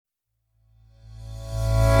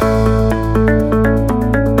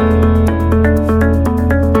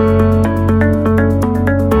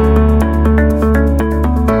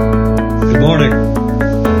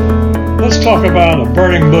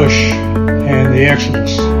the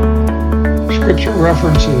Exodus. Scripture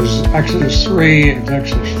references Exodus 3 and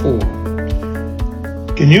Exodus 4.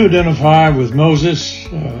 Can you identify with Moses,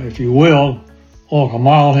 if you will, walk a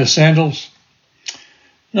mile in his sandals?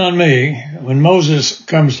 Not me. When Moses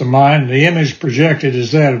comes to mind, the image projected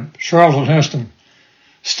is that of Charlton Heston,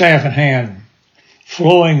 staff in hand,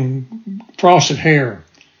 flowing frosted hair,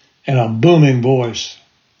 and a booming voice.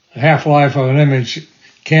 The half-life of an image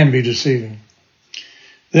can be deceiving.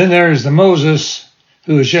 Then there is the Moses,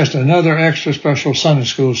 who is just another extra special Sunday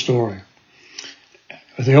school story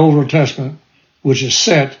of the Old Testament, which is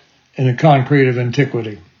set in the concrete of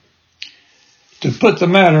antiquity. To put the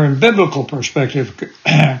matter in biblical perspective,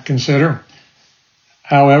 consider,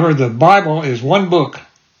 however, the Bible is one book,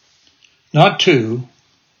 not two,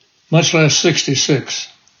 much less 66.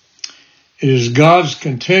 It is God's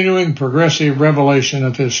continuing progressive revelation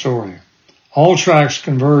of his story. All tracks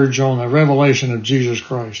converge on the revelation of Jesus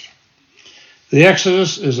Christ. The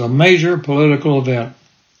Exodus is a major political event,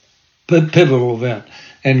 pivotal event,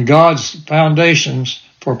 and God's foundations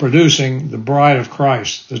for producing the bride of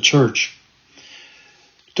Christ, the church.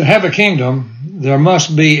 To have a kingdom, there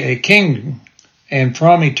must be a king, and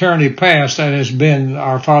from eternity past that has been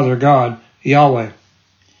our Father God, Yahweh.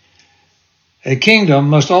 A kingdom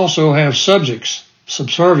must also have subjects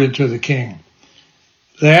subservient to the king.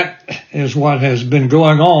 That is what has been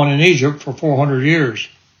going on in Egypt for 400 years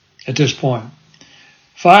at this point.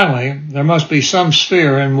 Finally, there must be some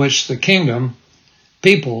sphere in which the kingdom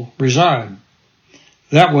people reside.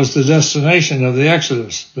 That was the destination of the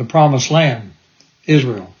Exodus, the promised land,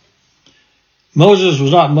 Israel. Moses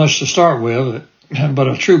was not much to start with, but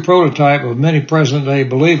a true prototype of many present-day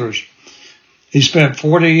believers. He spent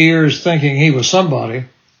 40 years thinking he was somebody,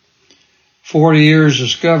 40 years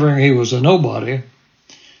discovering he was a nobody,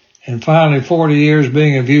 and finally 40 years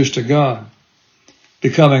being of use to God,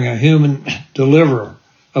 becoming a human deliverer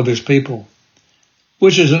of his people,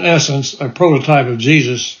 which is in essence a prototype of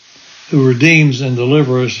Jesus who redeems and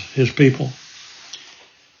delivers his people.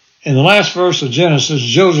 In the last verse of Genesis,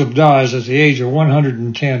 Joseph dies at the age of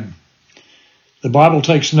 110. The Bible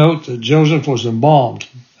takes note that Joseph was embalmed,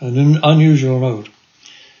 an unusual note.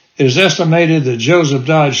 It is estimated that Joseph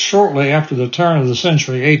died shortly after the turn of the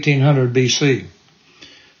century, 1800 BC.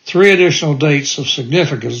 3 additional dates of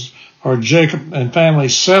significance are Jacob and family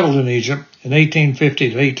settled in Egypt in 1850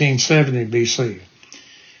 to 1870 BC.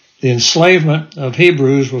 The enslavement of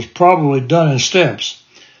Hebrews was probably done in steps,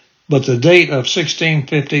 but the date of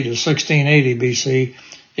 1650 to 1680 BC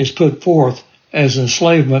is put forth as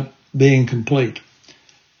enslavement being complete.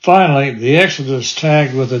 Finally, the Exodus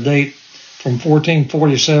tagged with a date from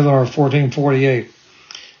 1447 or 1448.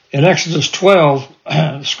 In Exodus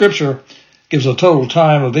 12, Scripture gives a total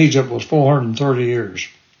time of Egypt was 430 years.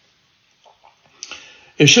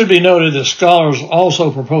 It should be noted that scholars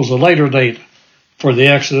also propose a later date for the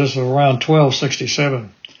Exodus of around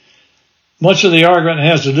 1267. Much of the argument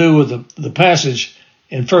has to do with the passage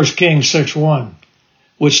in 1 Kings 6:1,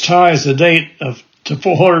 which ties the date to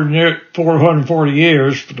 440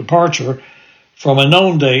 years for departure from a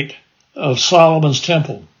known date of Solomon's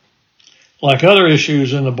temple. Like other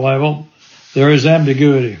issues in the Bible, there is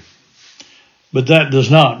ambiguity, but that does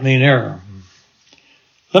not mean error.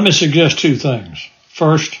 Let me suggest 2 things.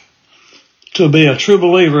 First, to be a true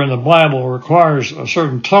believer in the Bible requires a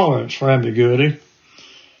certain tolerance for ambiguity.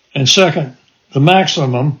 And second, the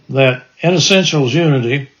maximum that in essentials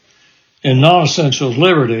unity, in non-essentials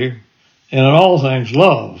liberty, and in all things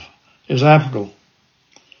love is applicable.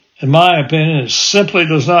 In my opinion, it simply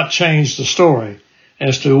does not change the story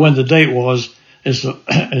as to when the date was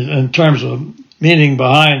in terms of meaning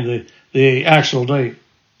behind the actual date.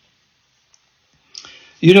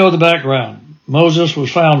 You know the background. Moses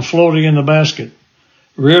was found floating in the basket,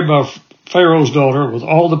 reared by Pharaoh's daughter with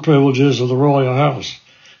all the privileges of the royal house,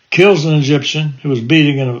 kills an Egyptian who was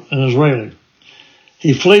beating an Israeli.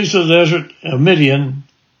 He flees to the desert of Midian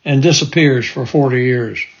and disappears for 40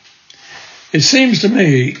 years. It seems to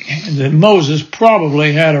me that Moses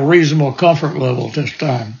probably had a reasonable comfort level at this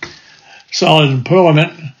time. Solid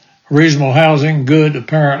employment, reasonable housing, good,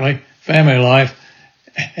 apparently, family life,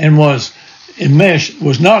 and was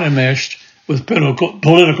not enmeshed with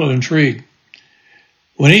political intrigue.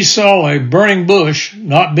 When he saw a burning bush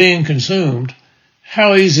not being consumed,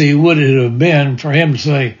 how easy would it have been for him to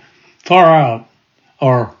say, far out,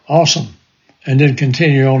 or awesome, and then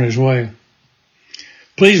continue on his way?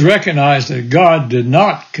 Please recognize that God did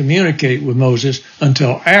not communicate with Moses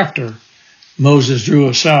until after Moses drew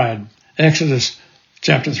aside. Exodus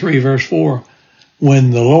chapter 3, verse 4,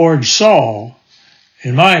 when the Lord saw,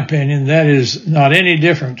 in my opinion, that is not any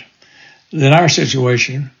different than our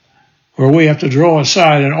situation where we have to draw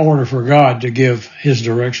aside in order for God to give his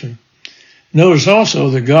direction. Notice also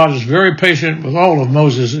that God is very patient with all of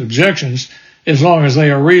Moses' objections as long as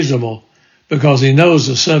they are reasonable, because he knows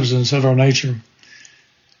the substance of our nature.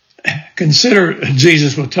 Consider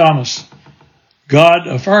Jesus with Thomas. God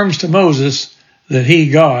affirms to Moses that he,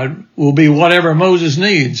 God, will be whatever Moses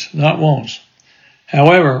needs, not wants.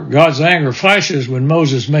 However, God's anger flashes when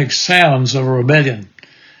Moses makes sounds of rebellion.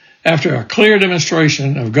 After a clear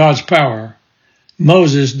demonstration of God's power,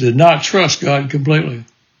 Moses did not trust God completely.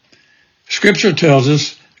 Scripture tells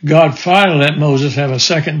us God finally let Moses have a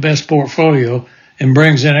second-best portfolio and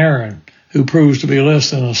brings in Aaron, who proves to be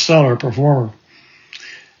less than a stellar performer.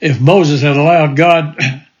 If Moses had allowed God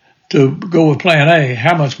to go with plan A,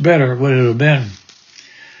 how much better would it have been?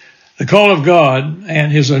 The call of God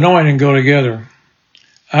and his anointing go together.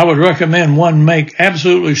 I would recommend one make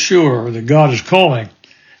absolutely sure that God is calling,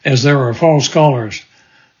 as there are false callers,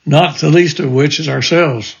 not the least of which is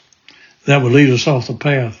ourselves. That would lead us off the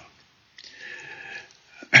path.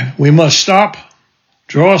 We must stop,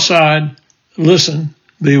 draw aside, listen,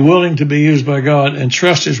 be willing to be used by God, and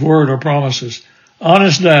trust his word or promises.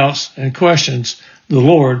 Honest doubts and questions the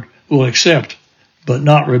Lord will accept, but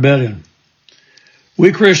not rebellion.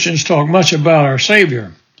 We Christians talk much about our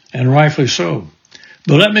Savior, and rightfully so.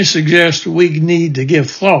 But let me suggest we need to give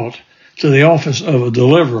thought to the office of a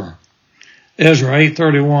deliverer. Ezra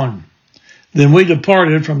 8:31. Then we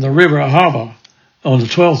departed from the river Ahava on the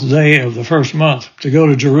 12th day of the first month to go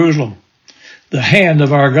to Jerusalem. The hand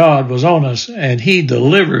of our God was on us, and he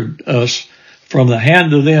delivered us from the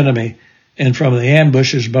hand of the enemy and from the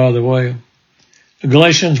ambushes by the way.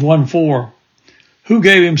 Galatians 1:4. Who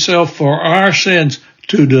gave himself for our sins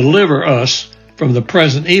to deliver us from the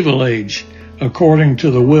present evil age, according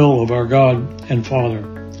to the will of our God and Father.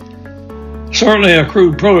 Certainly a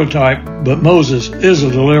crude prototype, but Moses is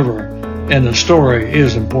a deliverer, and the story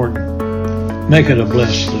is important. Make it a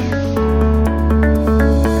blessed day.